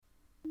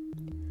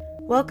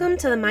Welcome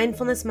to the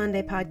Mindfulness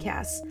Monday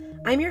podcast.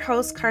 I'm your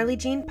host,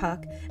 Jean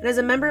Puch, and as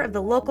a member of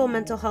the local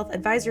Mental Health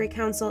Advisory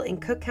Council in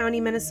Cook County,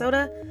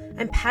 Minnesota,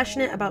 I'm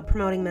passionate about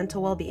promoting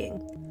mental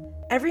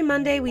well-being. Every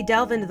Monday, we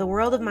delve into the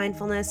world of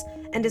mindfulness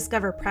and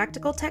discover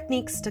practical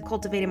techniques to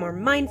cultivate a more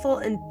mindful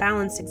and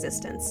balanced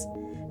existence,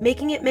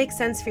 making it make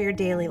sense for your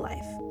daily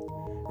life.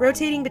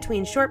 Rotating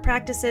between short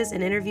practices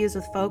and interviews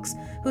with folks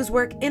whose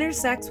work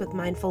intersects with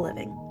mindful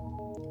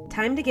living.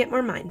 Time to get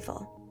more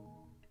mindful.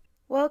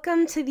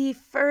 Welcome to the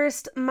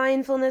first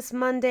Mindfulness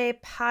Monday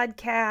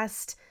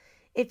podcast.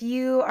 If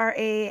you are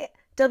a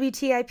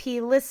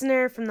WTIP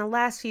listener from the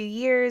last few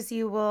years,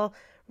 you will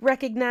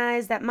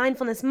recognize that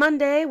Mindfulness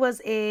Monday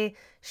was a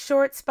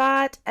short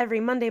spot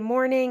every Monday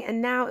morning,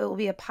 and now it will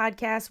be a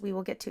podcast. We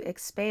will get to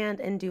expand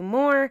and do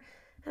more,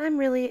 and I'm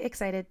really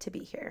excited to be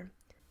here.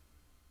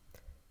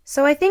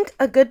 So I think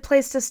a good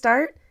place to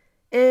start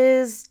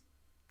is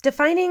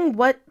defining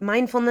what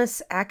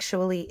mindfulness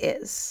actually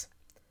is.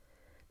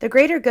 The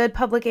Greater Good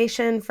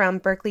publication from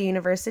Berkeley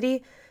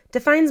University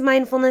defines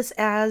mindfulness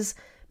as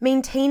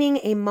maintaining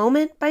a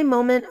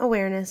moment-by-moment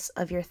awareness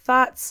of your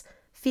thoughts,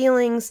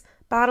 feelings,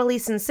 bodily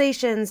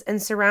sensations,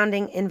 and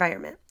surrounding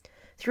environment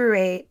through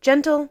a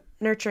gentle,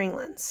 nurturing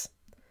lens.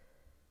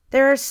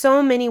 There are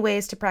so many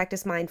ways to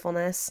practice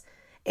mindfulness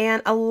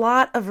and a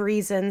lot of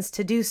reasons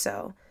to do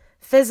so.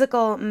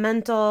 Physical,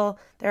 mental,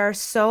 there are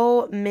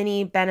so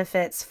many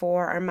benefits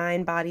for our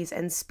mind, bodies,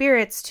 and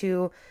spirits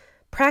to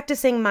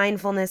practicing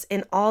mindfulness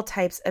in all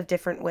types of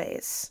different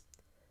ways.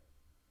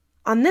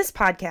 On this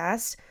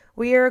podcast,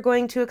 we are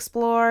going to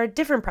explore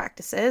different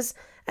practices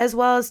as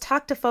well as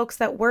talk to folks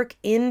that work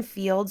in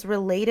fields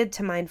related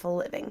to mindful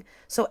living.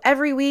 So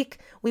every week,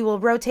 we will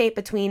rotate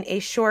between a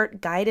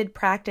short guided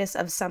practice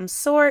of some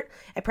sort,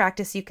 a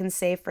practice you can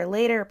save for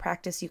later, a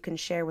practice you can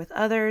share with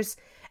others,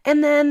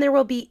 and then there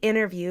will be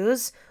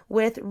interviews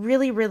with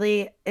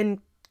really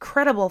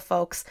incredible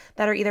folks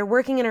that are either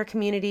working in our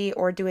community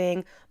or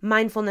doing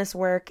mindfulness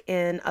work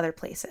in other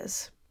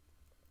places.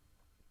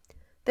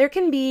 There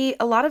can be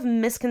a lot of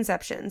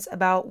misconceptions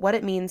about what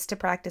it means to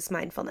practice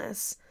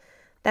mindfulness.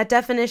 That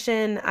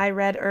definition I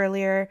read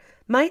earlier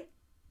might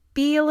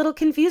be a little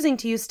confusing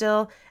to you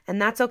still,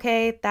 and that's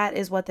okay. That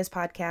is what this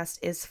podcast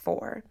is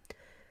for.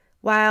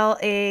 While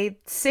a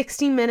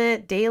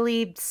 60-minute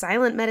daily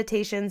silent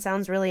meditation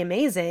sounds really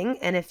amazing,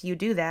 and if you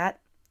do that,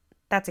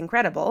 that's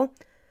incredible,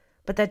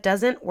 but that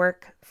doesn't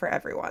work for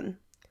everyone.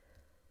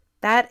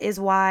 That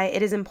is why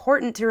it is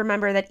important to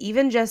remember that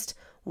even just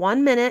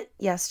 1 minute,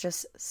 yes,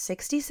 just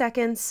 60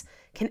 seconds,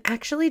 can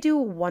actually do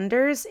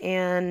wonders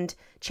and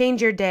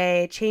change your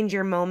day, change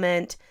your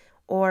moment,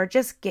 or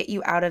just get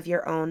you out of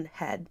your own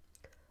head.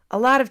 A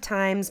lot of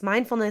times,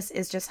 mindfulness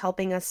is just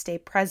helping us stay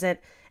present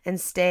and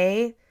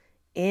stay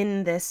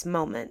in this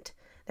moment.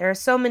 There are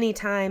so many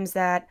times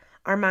that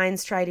our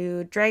minds try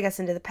to drag us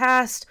into the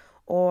past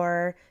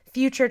or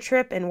future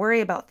trip and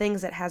worry about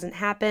things that hasn't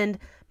happened.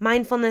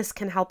 Mindfulness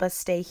can help us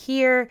stay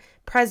here,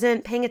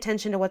 present, paying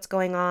attention to what's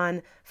going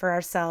on for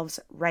ourselves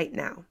right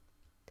now.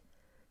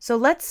 So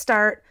let's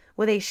start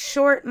with a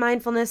short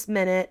mindfulness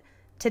minute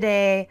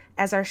today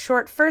as our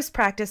short first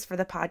practice for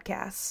the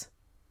podcast.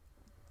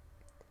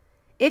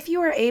 If you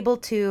are able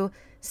to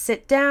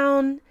sit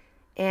down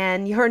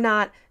and you're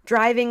not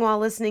driving while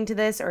listening to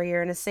this, or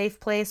you're in a safe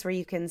place where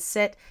you can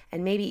sit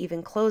and maybe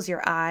even close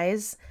your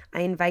eyes,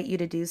 I invite you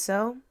to do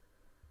so.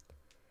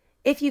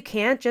 If you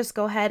can't, just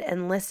go ahead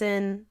and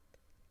listen.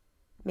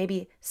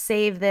 Maybe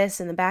save this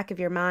in the back of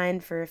your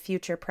mind for a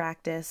future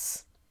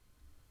practice.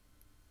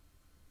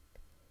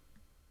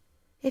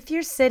 If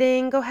you're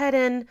sitting, go ahead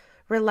and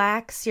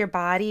relax your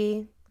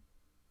body,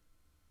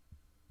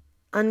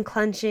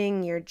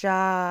 unclenching your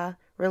jaw,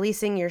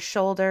 releasing your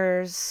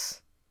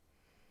shoulders.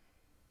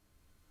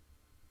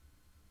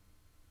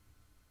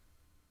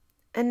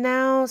 And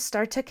now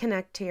start to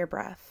connect to your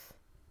breath.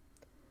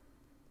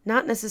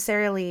 Not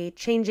necessarily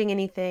changing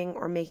anything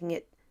or making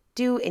it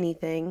do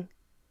anything,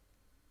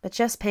 but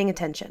just paying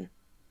attention.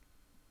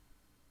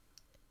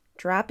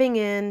 Dropping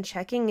in,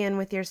 checking in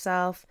with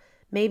yourself.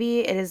 Maybe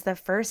it is the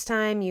first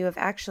time you have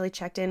actually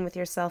checked in with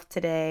yourself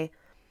today,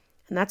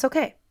 and that's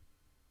okay.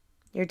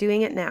 You're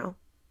doing it now.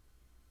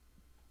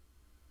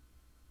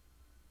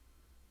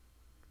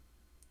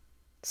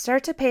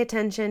 Start to pay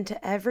attention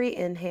to every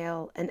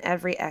inhale and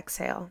every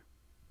exhale.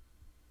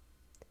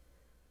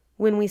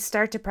 When we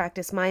start to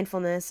practice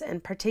mindfulness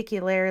and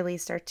particularly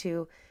start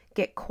to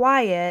get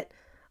quiet,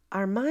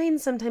 our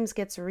mind sometimes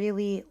gets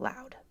really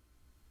loud.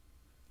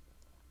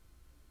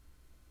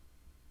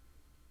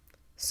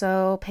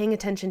 So paying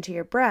attention to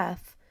your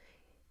breath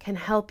can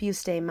help you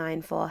stay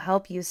mindful,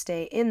 help you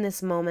stay in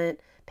this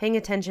moment, paying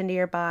attention to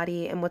your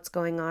body and what's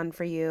going on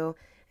for you,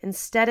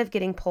 instead of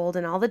getting pulled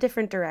in all the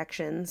different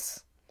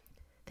directions,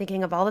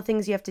 thinking of all the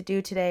things you have to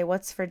do today,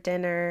 what's for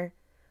dinner,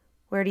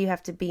 where do you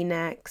have to be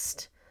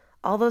next.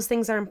 All those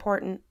things are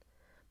important,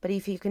 but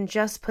if you can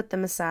just put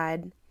them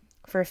aside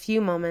for a few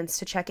moments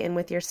to check in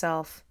with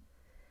yourself,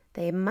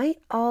 they might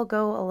all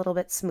go a little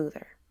bit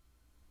smoother.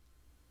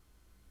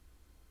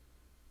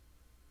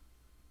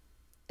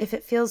 If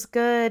it feels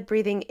good,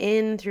 breathing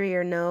in through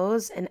your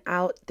nose and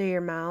out through your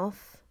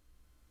mouth.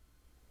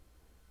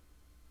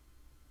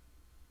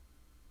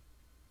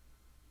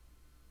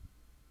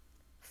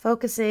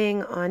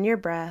 Focusing on your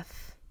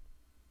breath.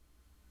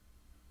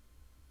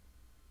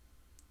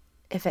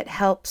 If it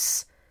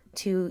helps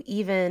to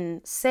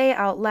even say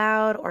out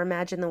loud or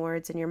imagine the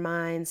words in your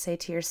mind, say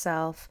to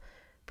yourself,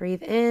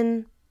 breathe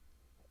in,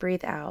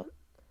 breathe out.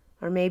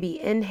 Or maybe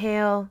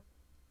inhale,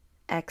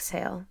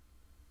 exhale.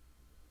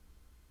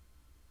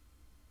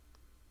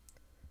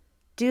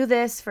 Do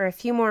this for a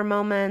few more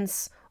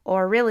moments,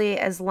 or really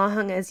as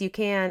long as you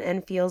can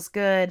and feels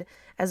good,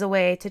 as a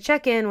way to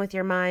check in with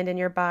your mind and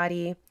your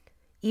body.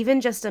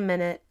 Even just a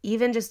minute,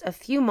 even just a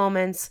few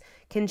moments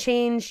can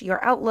change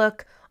your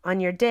outlook on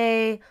your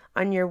day,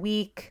 on your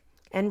week,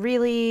 and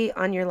really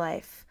on your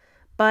life.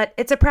 But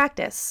it's a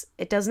practice.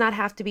 It does not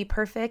have to be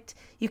perfect.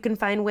 You can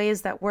find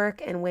ways that work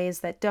and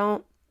ways that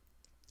don't,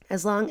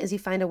 as long as you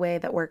find a way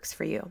that works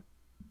for you.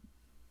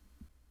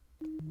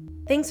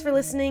 Thanks for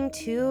listening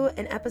to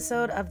an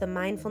episode of the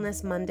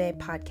Mindfulness Monday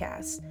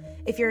podcast.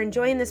 If you're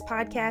enjoying this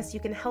podcast, you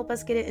can help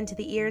us get it into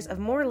the ears of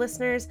more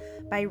listeners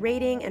by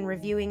rating and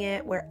reviewing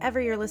it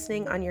wherever you're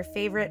listening on your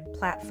favorite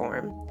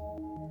platform.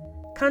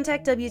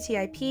 Contact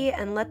WTIP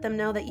and let them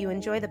know that you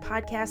enjoy the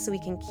podcast so we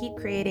can keep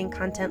creating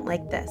content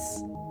like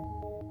this.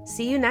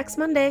 See you next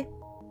Monday.